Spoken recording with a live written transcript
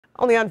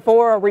Only on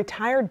 4, a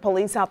retired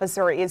police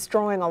officer is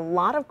drawing a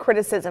lot of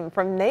criticism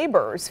from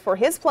neighbors for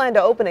his plan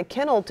to open a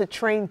kennel to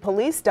train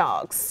police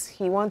dogs.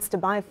 He wants to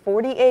buy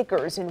 40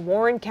 acres in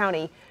Warren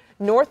County,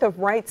 north of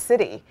Wright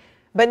City.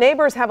 But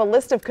neighbors have a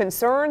list of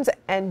concerns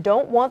and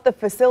don't want the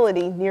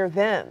facility near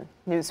them.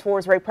 News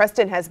 4's Ray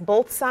Preston has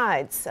both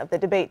sides of the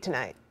debate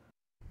tonight.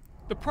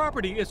 The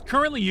property is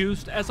currently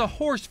used as a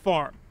horse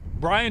farm.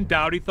 Brian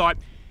Dowdy thought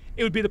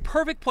it would be the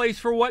perfect place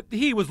for what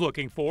he was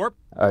looking for.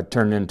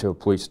 Turned into a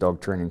police dog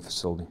training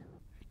facility.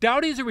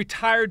 Dowdy is a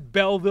retired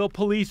Belleville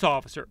police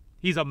officer.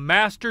 He's a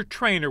master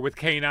trainer with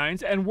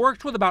canines and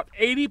worked with about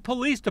 80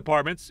 police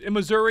departments in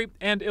Missouri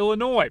and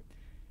Illinois.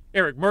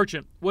 Eric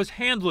Merchant was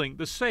handling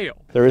the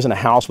sale. There isn't a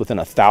house within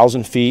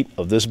 1,000 feet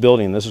of this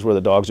building, and this is where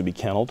the dogs would be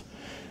kenneled.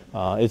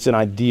 It's an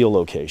ideal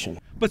location.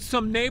 But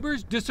some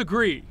neighbors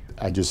disagree.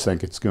 I just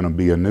think it's going to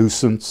be a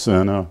nuisance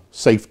and a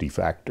safety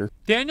factor.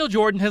 Daniel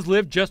Jordan has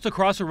lived just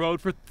across the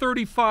road for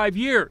 35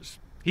 years.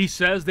 He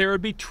says there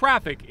would be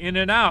traffic in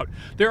and out.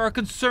 There are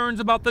concerns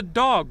about the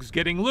dogs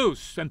getting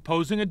loose and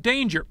posing a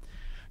danger.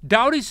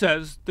 Dowdy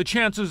says the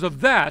chances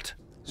of that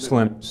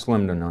Slim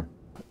to none.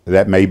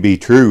 That may be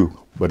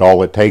true, but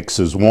all it takes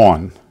is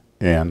one,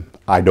 and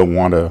I don't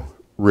want to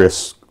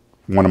risk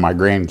one of my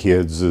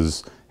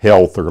grandkids'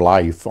 health or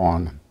life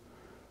on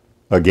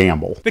a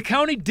gamble. The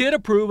county did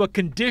approve a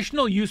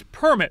conditional use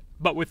permit,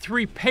 but with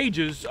 3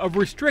 pages of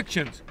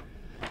restrictions.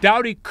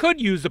 Dowdy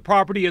could use the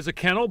property as a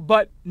kennel,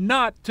 but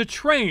not to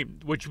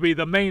train, which would be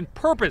the main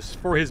purpose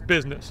for his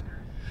business.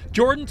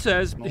 Jordan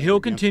says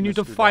he'll continue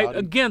to fight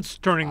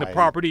against turning the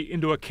property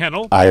into a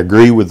kennel. I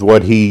agree with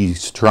what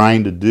he's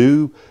trying to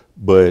do,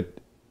 but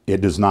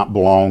it does not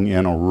belong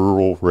in a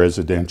rural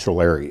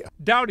residential area.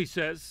 Dowdy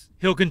says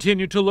he'll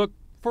continue to look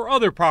for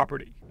other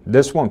property.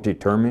 This won't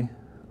deter me.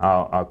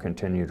 I'll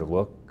continue to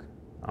look.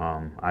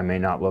 I may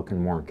not look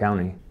in Warren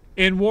County.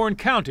 In Warren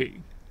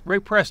County, Ray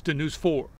Preston, News 4.